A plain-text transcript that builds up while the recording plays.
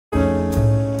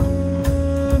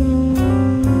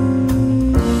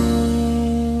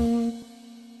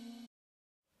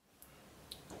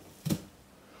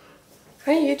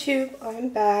Hi YouTube, I'm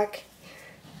back.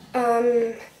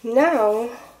 Now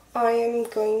I am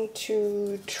going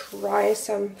to try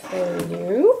something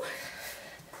new.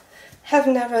 Have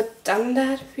never done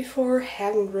that before,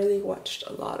 haven't really watched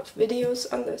a lot of videos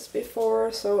on this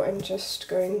before, so I'm just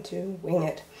going to wing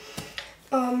it.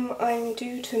 I'm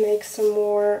due to make some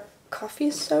more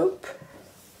coffee soap,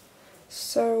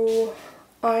 so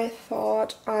I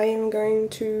thought I am going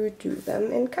to do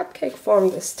them in cupcake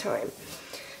form this time.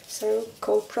 So,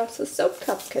 cold processed soap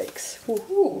cupcakes.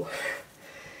 Woohoo!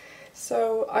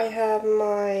 So I have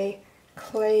my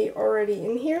clay already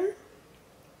in here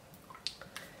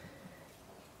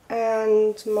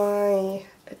and my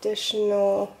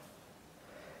additional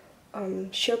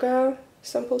sugar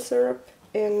simple syrup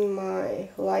in my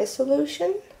lye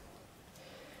solution.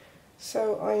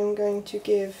 So I'm going to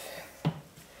give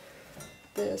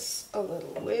this a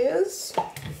little whiz.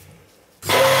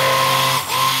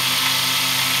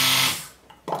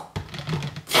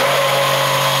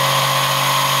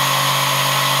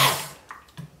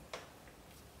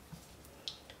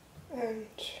 And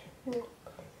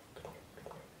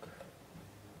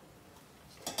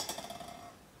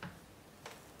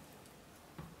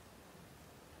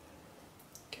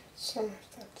get some of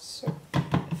that soap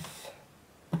off.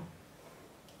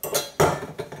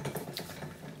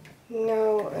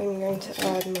 Now I'm going to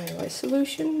add my lye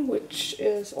solution, which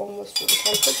is almost room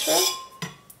temperature.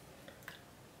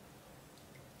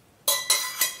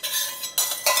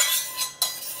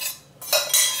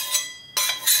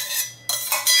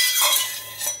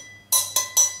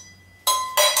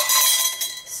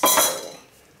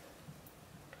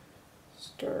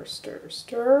 Stir, stir,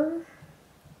 stir.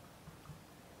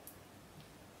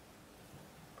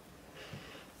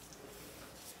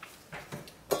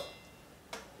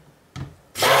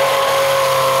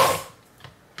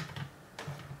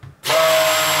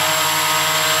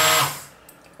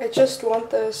 I just want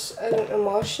this in an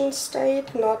emulsion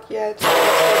state, not yet in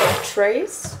a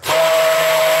trace.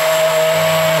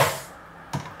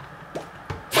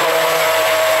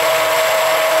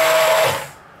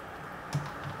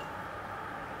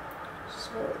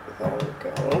 So there we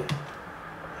go.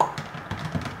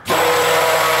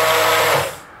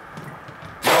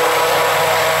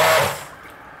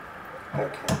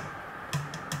 Okay.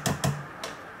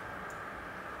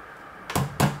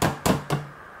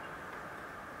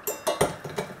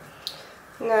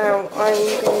 Now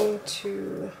I'm going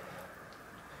to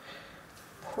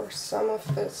pour some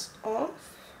of this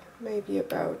off, maybe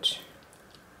about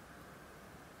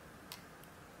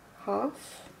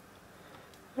half,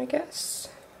 I guess.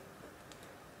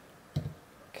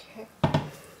 Okay.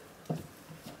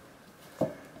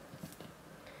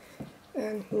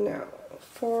 And now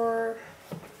for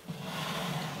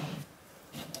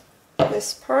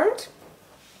this part,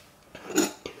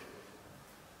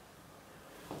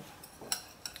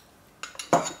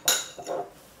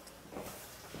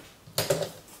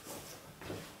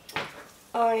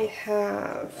 I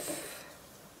have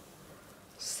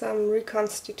some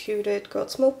reconstituted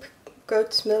goat's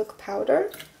milk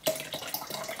powder,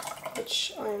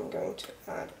 which I'm going to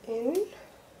add in.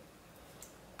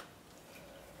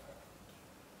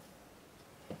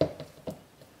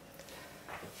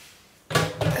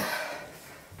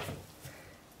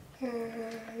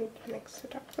 And mix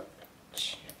it up a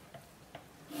bit.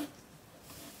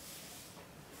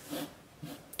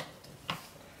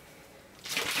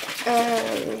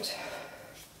 And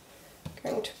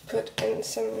I'm going to put in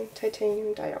some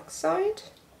titanium dioxide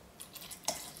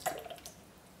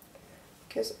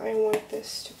because I want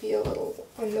this to be a little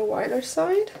on the wider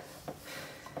side,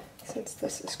 since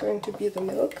this is going to be the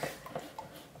milk.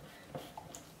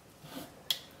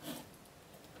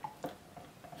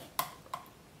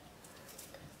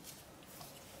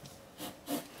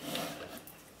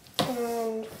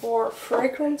 And for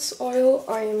fragrance oil,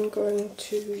 I am going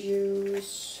to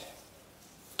use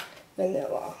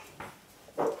vanilla,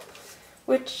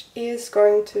 which is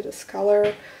going to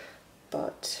discolor,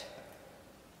 but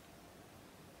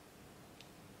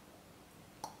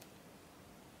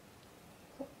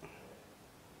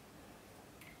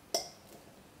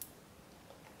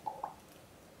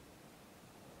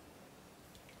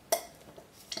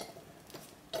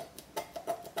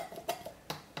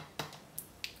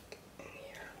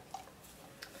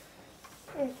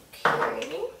okay.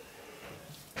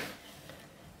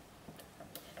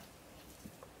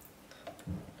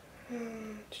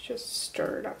 And just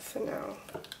stir it up for now.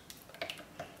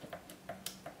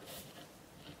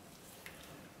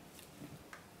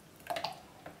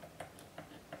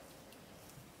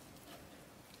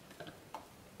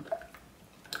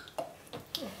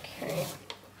 Okay.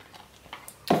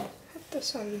 Put the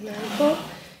this on level.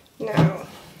 Now,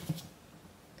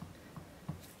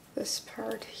 this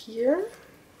part here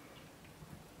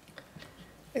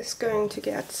is going to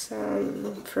get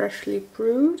some freshly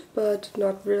brewed but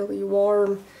not really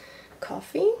warm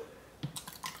coffee.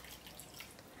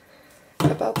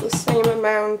 About the same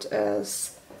amount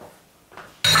as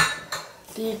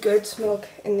the goat's milk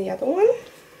in the other one.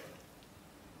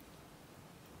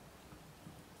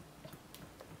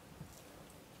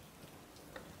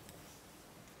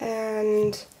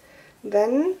 And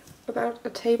then about a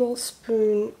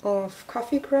tablespoon of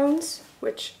coffee grounds,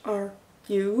 which are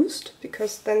used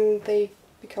because then they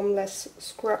become less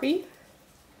scrubby.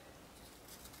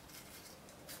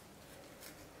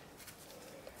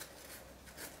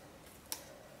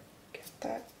 Get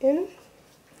that in.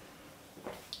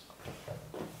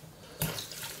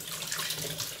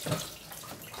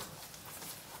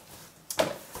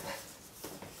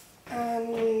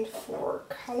 And for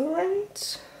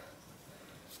colorant,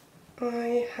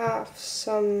 I have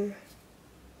some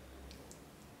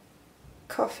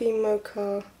coffee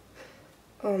mocha,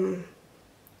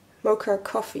 mocha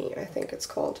coffee, I think it's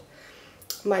called,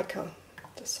 mica,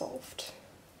 dissolved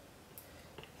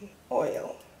in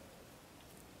oil.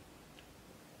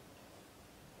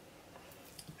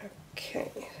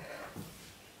 Okay,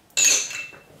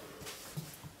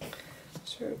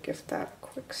 so give that a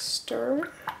quick stir.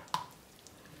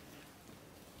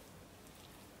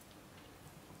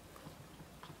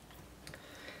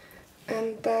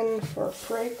 And then for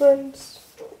fragrance,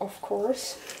 of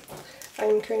course,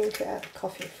 I'm going to add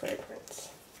coffee fragrance.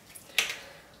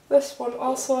 This one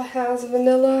also has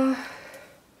vanilla,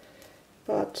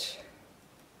 but,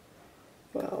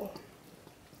 well,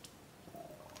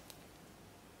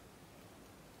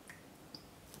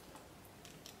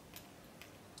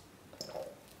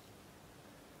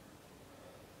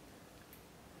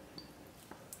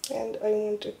 and I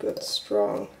want a good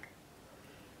strong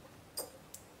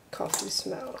coffee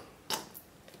smell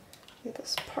in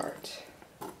this part.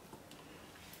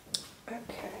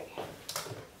 Okay.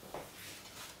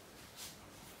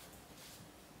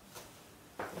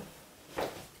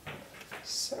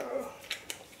 So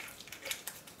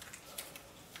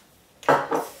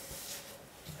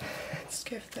let's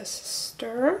give this a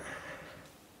stir.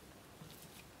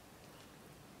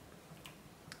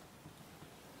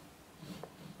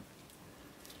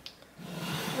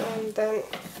 And then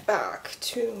back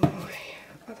to my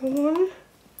other one,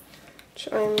 which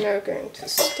I'm now going to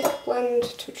stick blend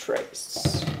to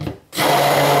trace.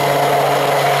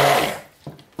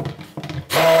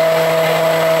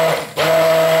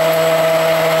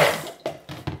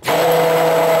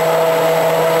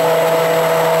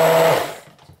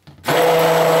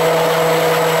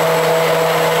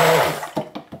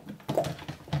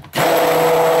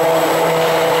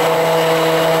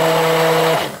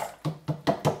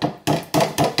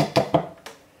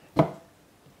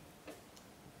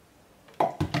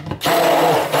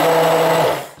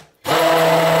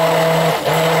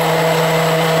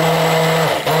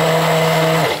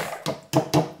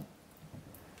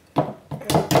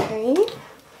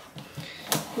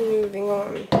 Moving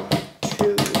on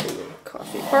to the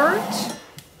coffee part.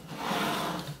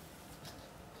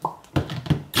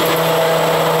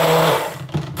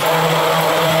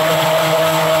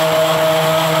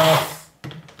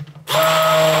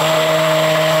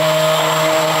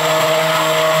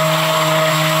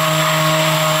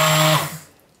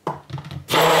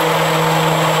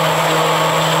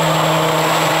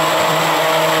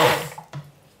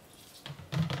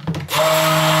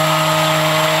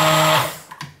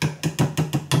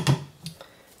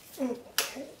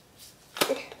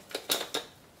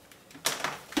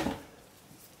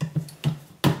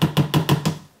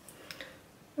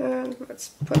 And let's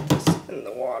put this in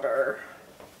the water.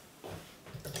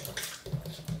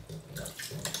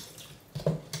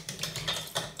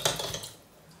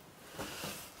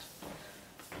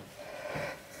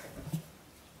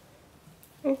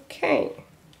 Okay.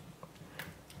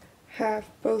 Have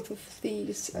both of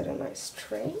these at a nice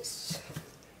trace.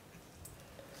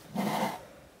 Now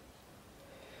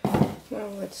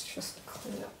let's just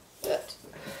clean up a bit.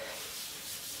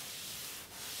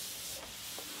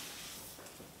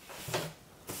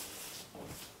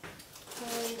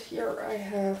 And here I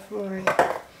have my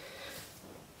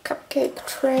cupcake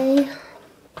tray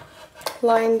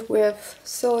lined with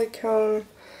silicone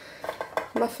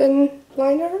muffin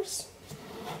liners.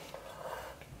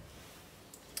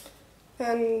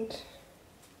 And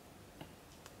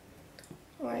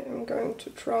I am going to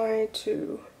try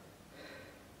to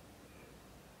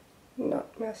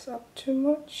not mess up too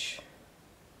much.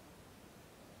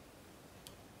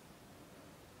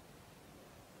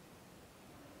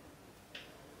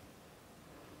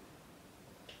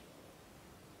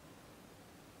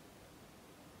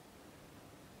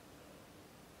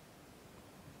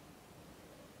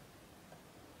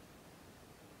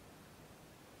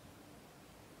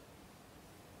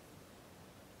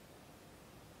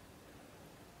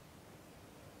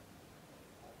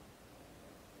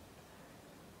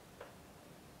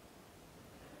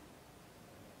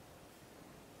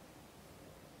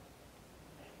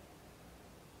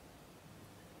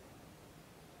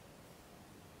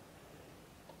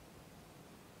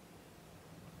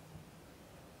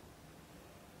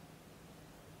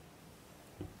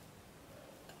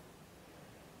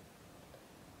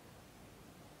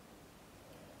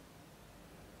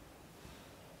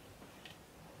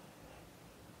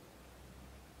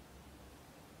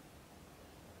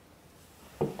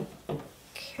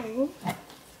 Okay.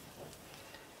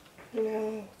 Now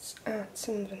let's add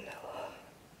some vanilla.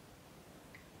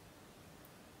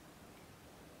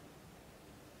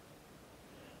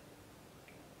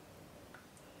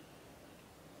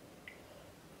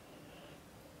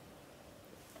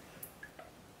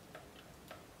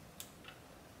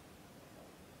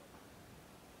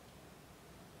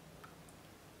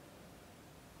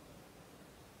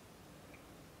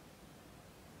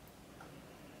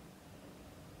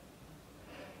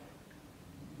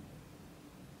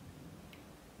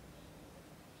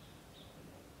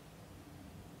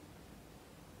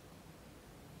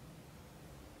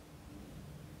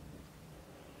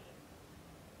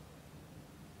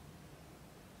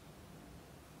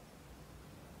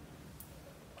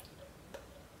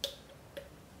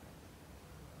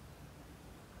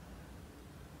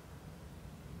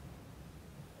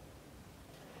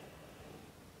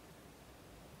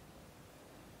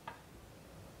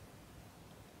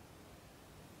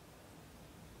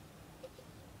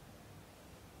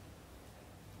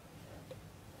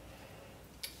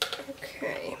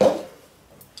 Okay,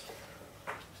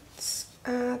 let's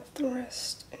add the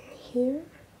rest in here.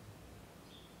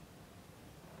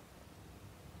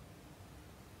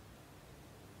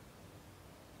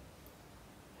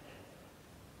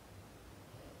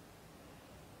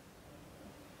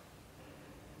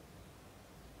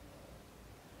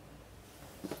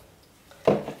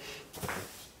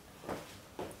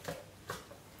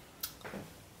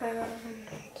 And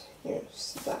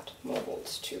use that mold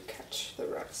to catch the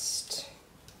rest.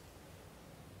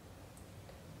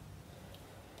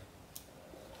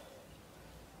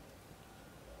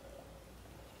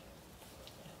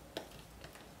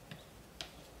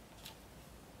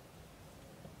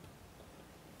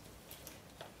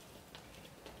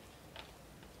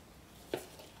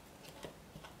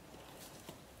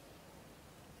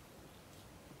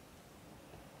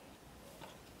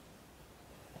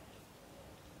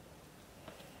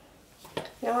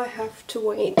 Now I have to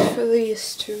wait for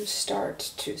these to start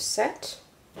to set.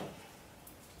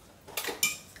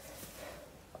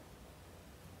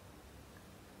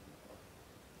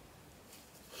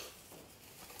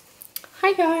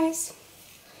 Hi guys!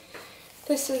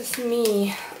 This is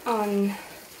me on,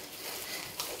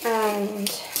 and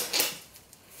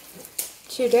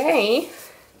today,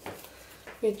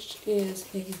 which is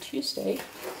a Tuesday,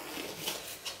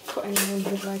 for anyone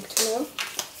who'd like to know,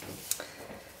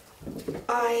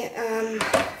 I am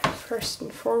first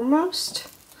and foremost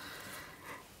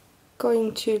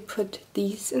going to put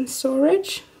these in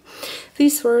storage.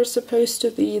 These were supposed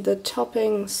to be the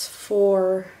toppings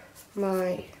for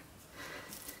my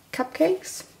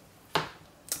cupcakes,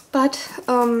 but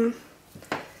I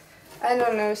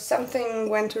don't know, something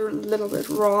went a little bit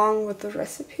wrong with the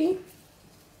recipe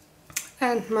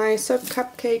and my soap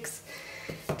cupcakes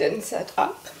didn't set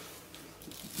up,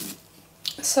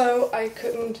 so I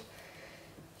couldn't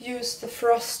use the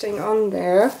frosting on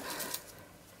there,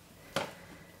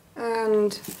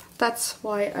 and that's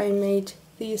why I made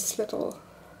these little,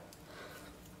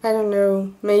 I don't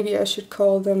know, maybe I should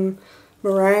call them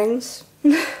meringues.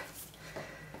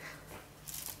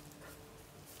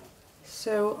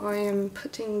 So I am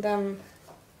putting them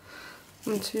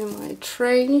into my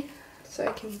tray so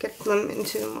I can get them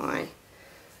into my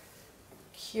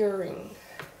curing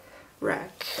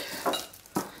rack.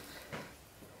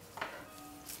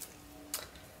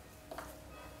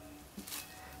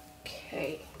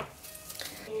 Okay,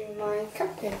 my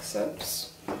cupcake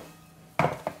soaps.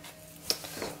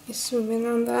 Let me zoom in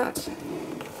on that.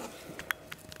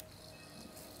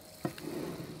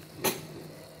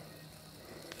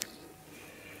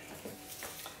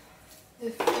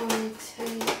 If I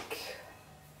take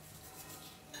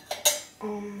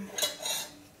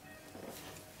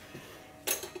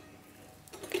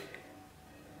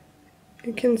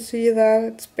you can see that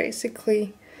it's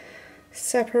basically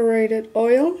separated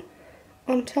oil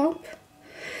on top,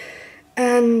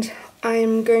 and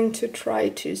I'm going to try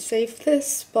to save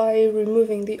this by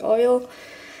removing the oil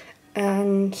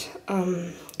and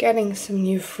getting some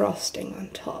new frosting on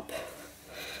top.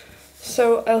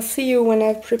 So I'll see you when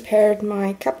I've prepared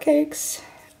my cupcakes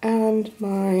and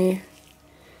my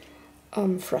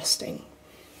frosting.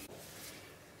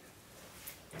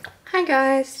 Hi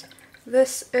guys!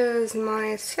 This is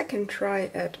my second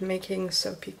try at making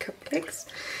soapy cupcakes.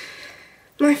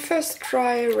 My first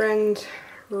try went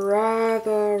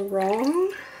rather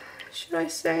wrong, should I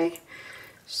say,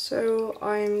 so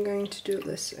I'm going to do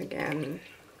this again.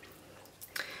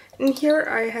 And here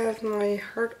I have my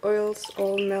hard oils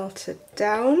all melted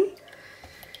down,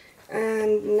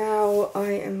 and now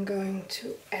I am going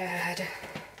to add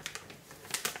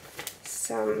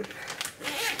some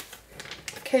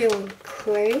kaolin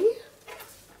clay,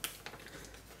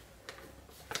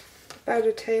 about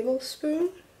a tablespoon.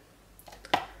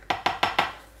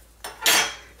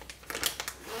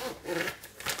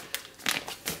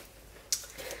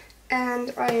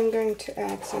 And I am going to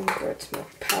add some goat's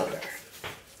milk powder.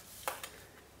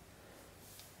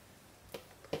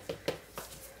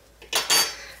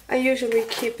 I usually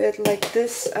keep it like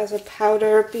this as a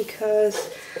powder because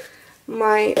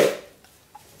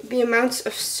the amounts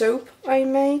of soap I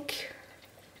make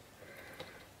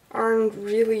aren't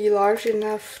really large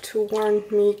enough to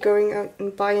warrant me going out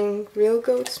and buying real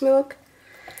goat's milk,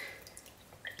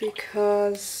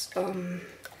 because I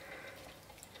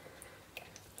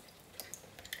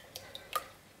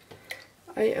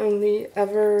only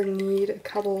ever need a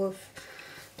couple of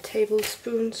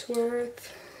tablespoons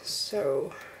worth,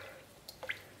 so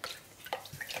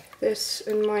this,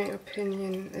 in my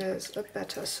opinion, is a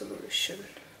better solution.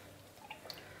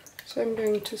 So I'm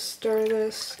going to stir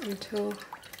this until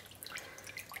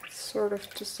it's sort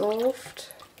of dissolved.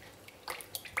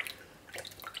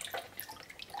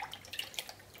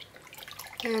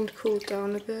 And cool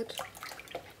down a bit.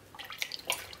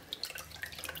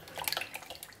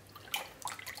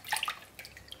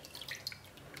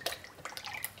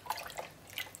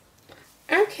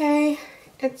 Okay,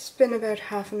 it's been about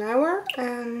half an hour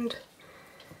and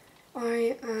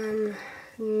I am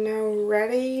now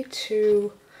ready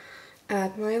to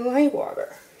add my lye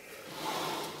water.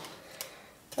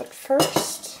 But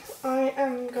first I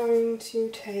am going to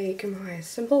take my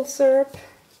simple syrup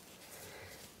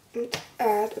and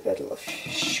add a bit of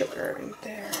sugar in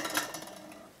there.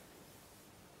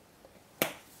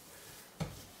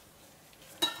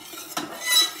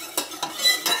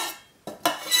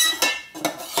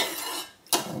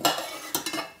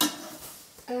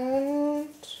 And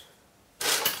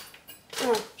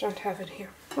oh, don't have it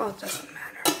here. Well, it doesn't matter.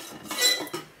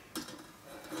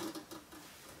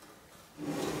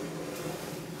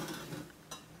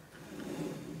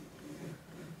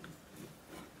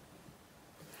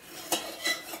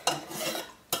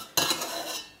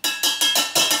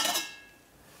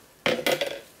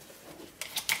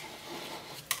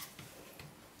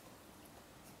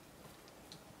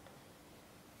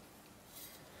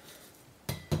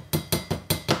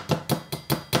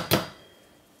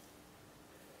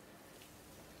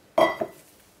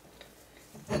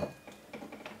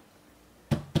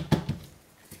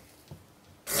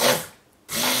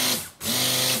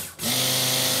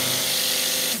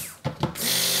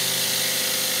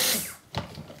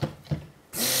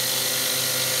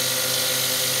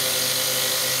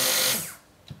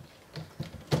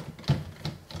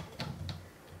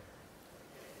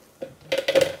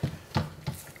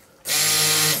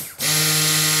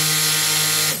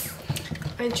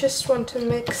 I just want to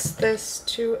mix this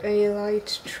to a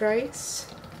light trace,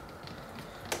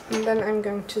 and then I'm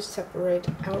going to separate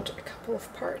out a couple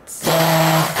of parts.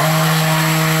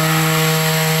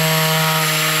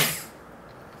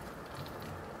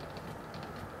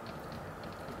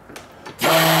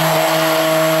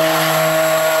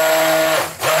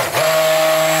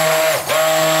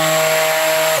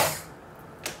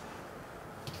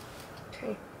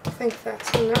 Okay, I think that's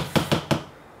enough.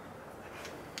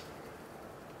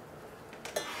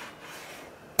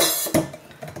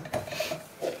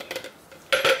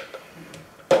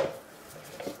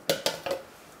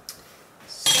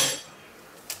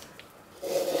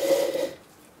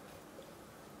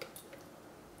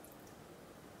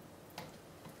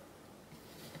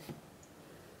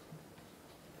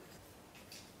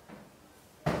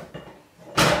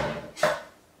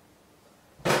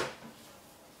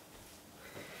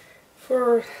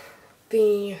 For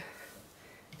the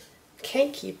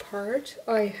cakey part,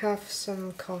 I have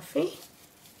some coffee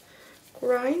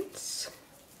grinds.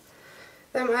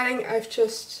 I've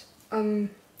just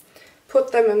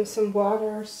put them in some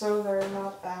water so they're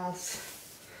not as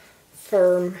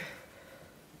firm.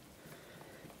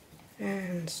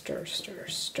 And stir, stir,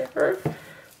 stir.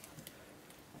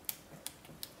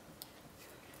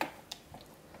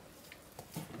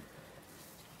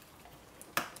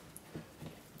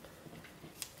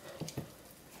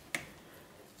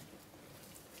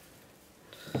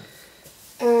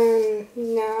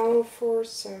 Now for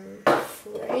some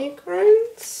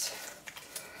fragrance,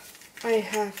 I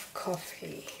have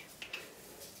coffee,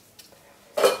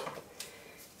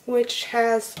 which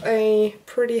has a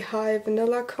pretty high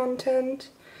vanilla content,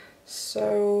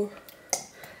 so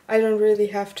I don't really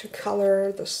have to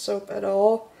color the soap at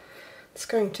all. It's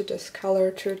going to discolor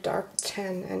to a dark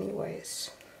tan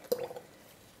anyways.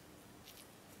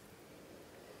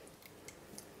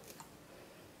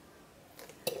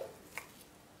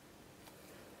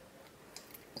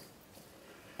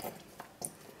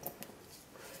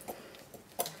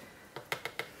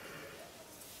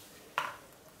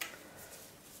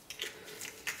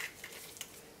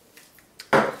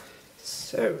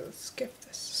 So let's give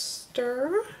this a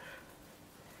stir.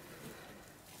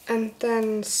 And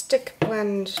then stick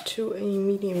blend to a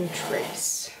medium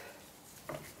trace.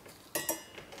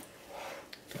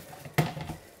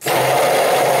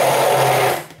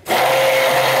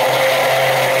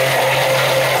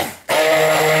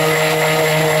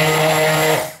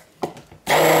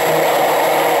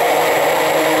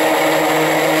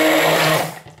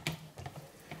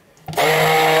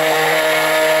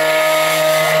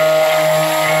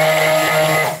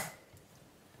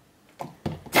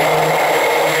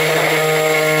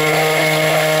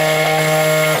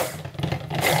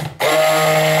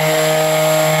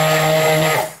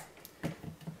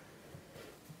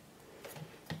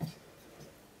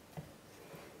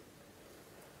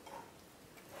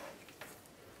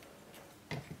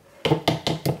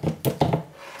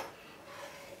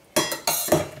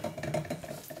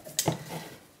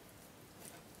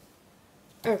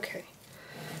 Okay,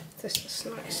 this is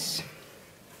nice.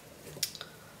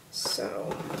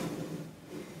 So,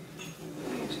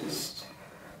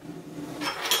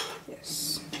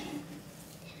 yes.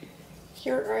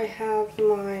 Here I have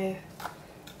my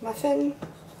muffin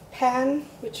pan,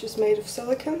 which is made of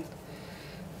silicone.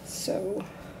 So,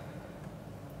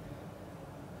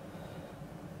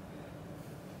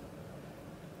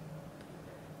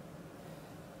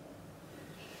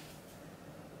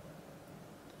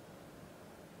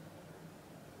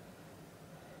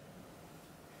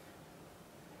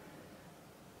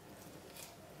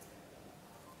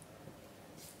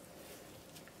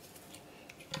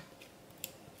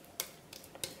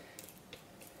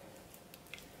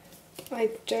 I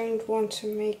don't want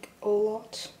to make a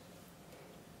lot.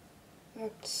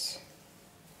 That's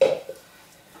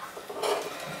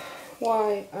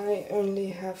why I only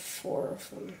have 4 of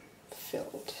them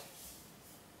filled.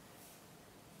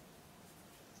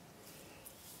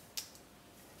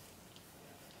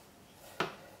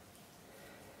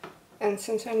 And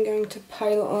since I'm going to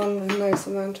pile on a nice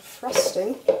amount of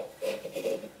frosting,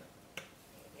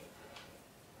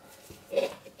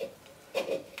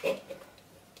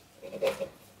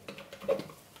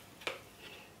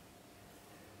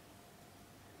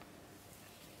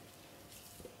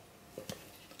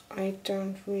 I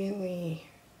don't really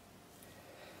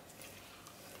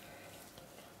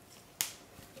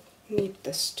need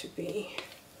this to be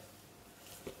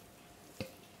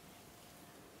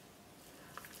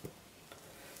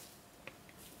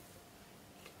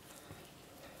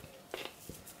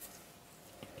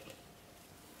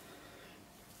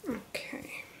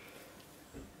okay.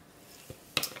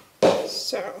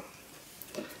 So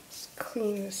let's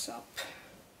clean this up.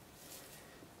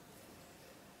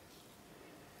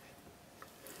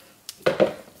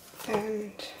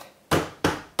 And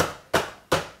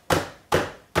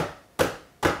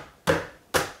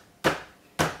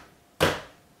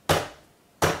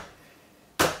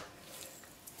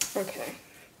okay.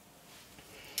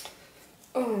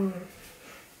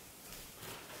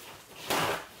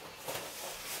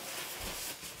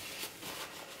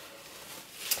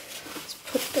 Let's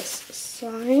put this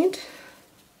aside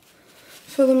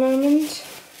for the moment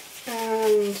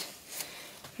and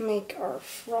make our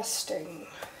frosting,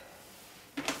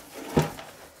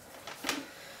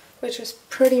 which is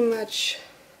pretty much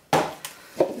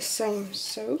the same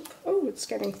soap. Oh, it's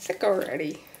getting thick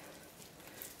already.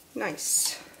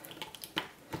 Nice.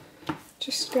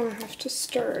 Just gonna have to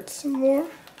stir it some more.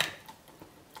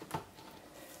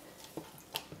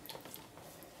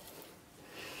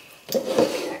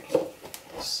 Okay,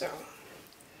 so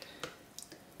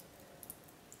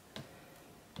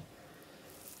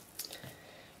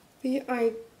the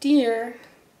idea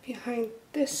behind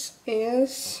this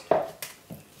is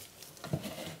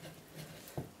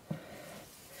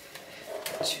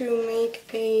to make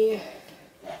a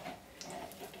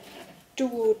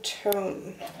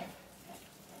duotone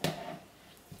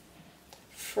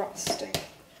frosting.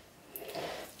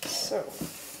 So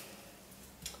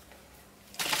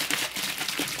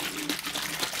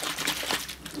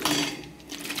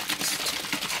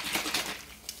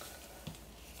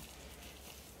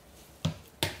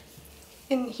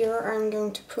in here I'm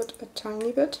going to put a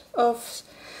tiny bit of,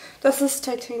 this is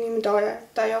titanium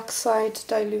dioxide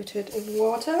diluted in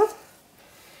water,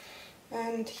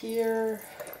 and here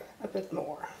a bit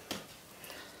more.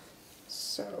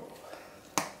 So,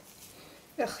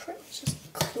 let me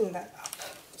just clean that up.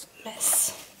 It's a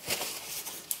mess.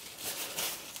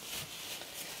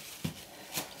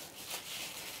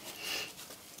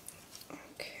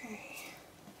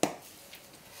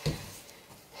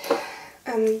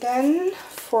 And then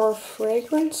for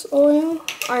fragrance oil,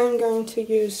 I'm going to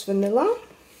use vanilla.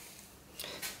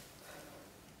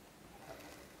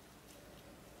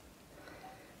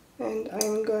 And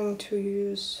I'm going to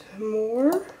use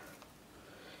more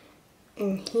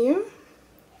in here.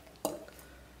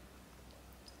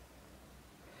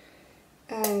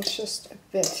 And just a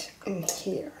bit in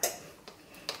here.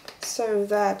 So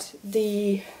that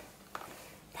the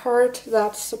part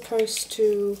that's supposed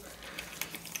to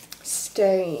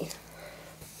stay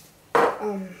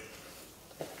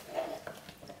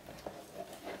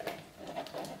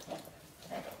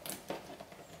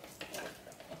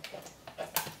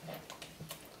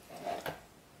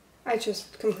I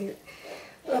just completed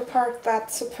the part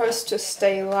that's supposed to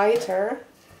stay lighter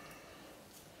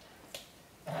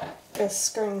is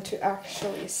going to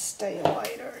actually stay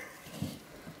lighter,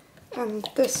 and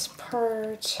this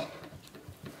part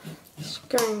is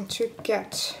going to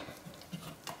get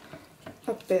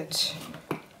a bit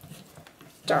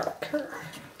darker.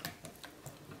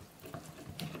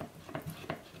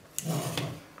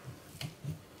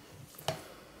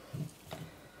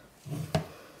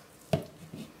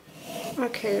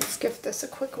 Okay, let's give this a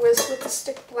quick whiz with the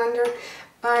stick blender.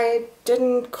 I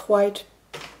didn't quite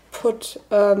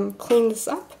clean this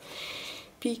up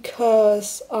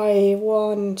because I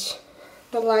want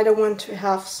the lighter one to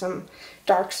have some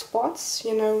dark spots,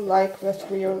 you know, like with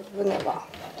real vanilla.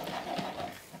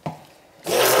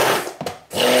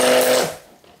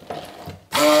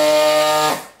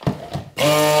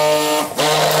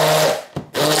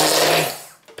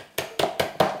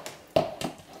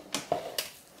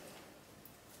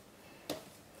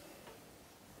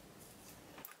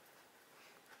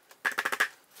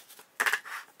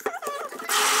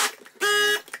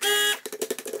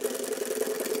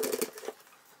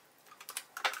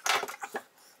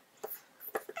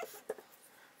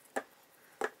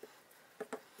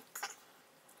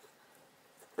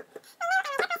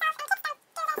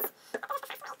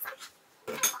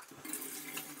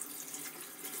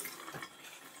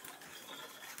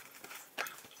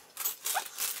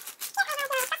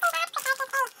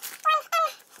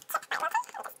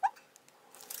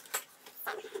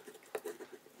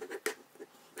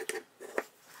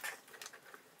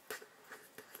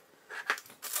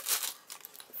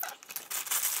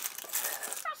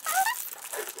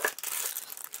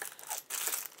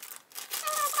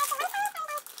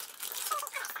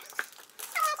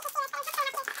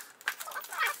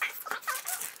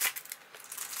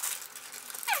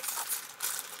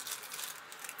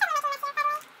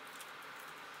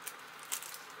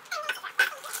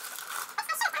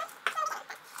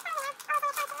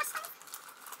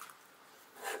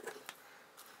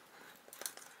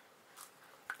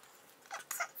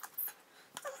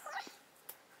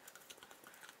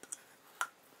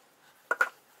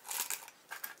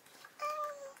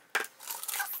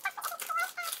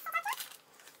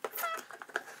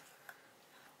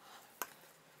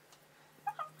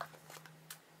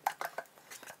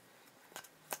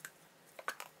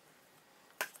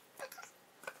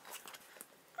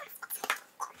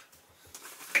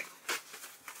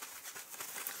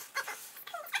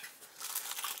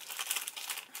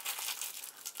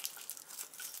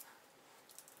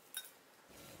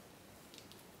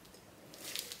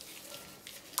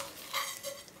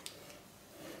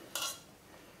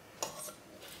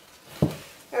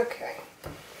 Okay,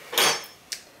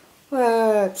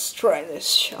 let's try this,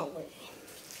 shall we?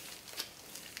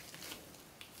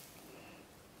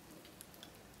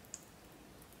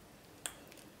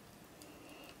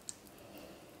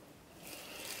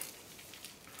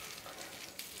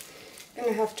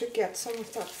 Gonna have to get some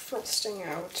of that frosting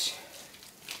out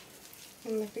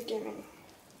in the beginning.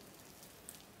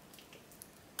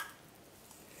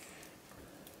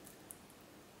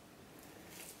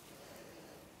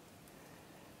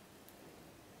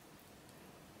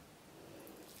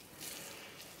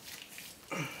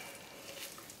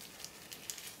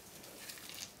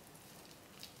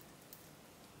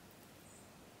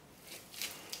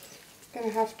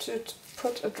 Gonna have to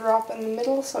put a drop in the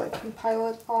middle so I can pile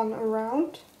it on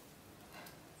around.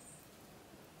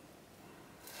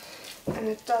 And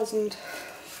it doesn't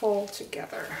fall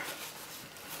together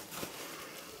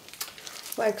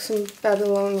like some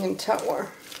Babylonian tower.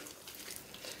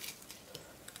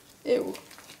 Ew.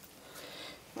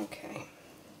 Okay.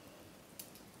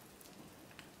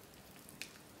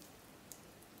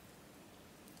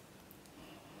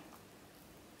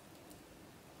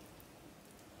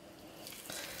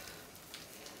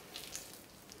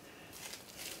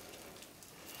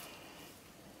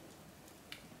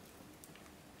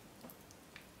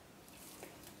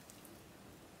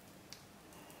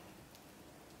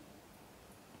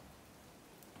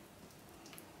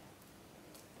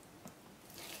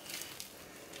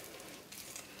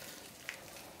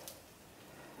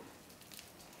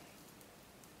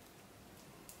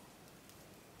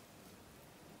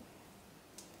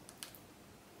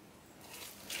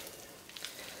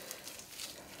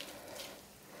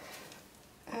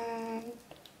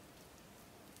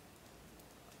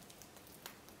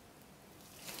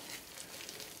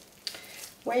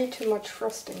 Way too much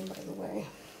frosting, by the way.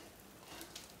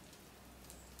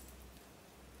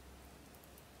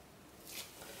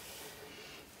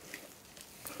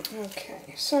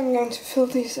 Okay, so I'm going to fill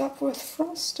these up with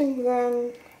frosting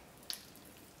then.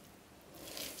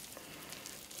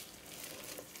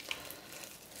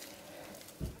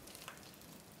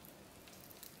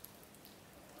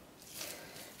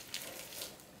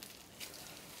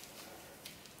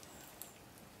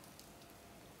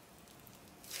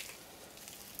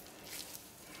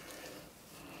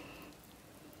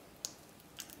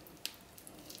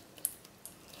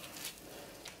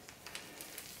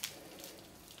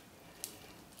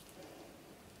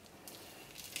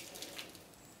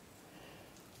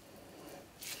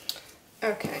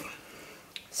 Okay,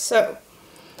 so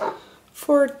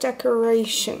for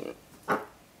decoration,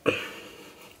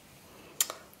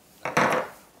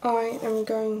 I am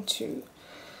going to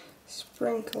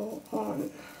sprinkle on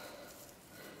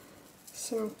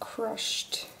some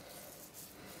crushed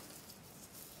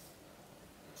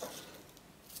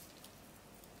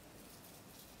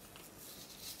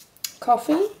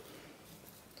coffee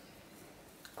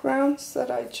grounds that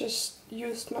I just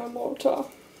used my mortar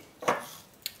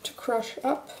to crush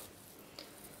up.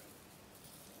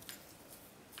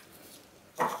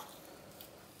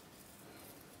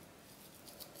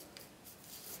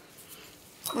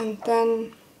 And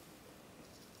then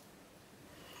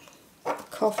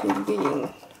coffee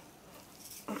bean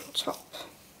on top.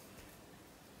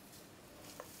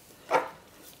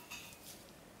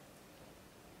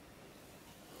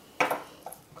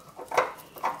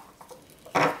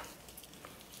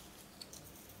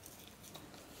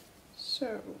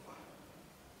 So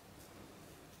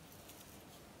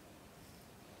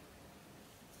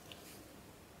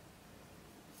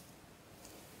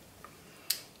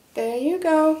there you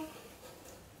go.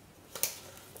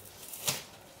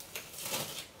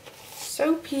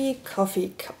 Soapy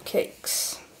coffee cupcakes.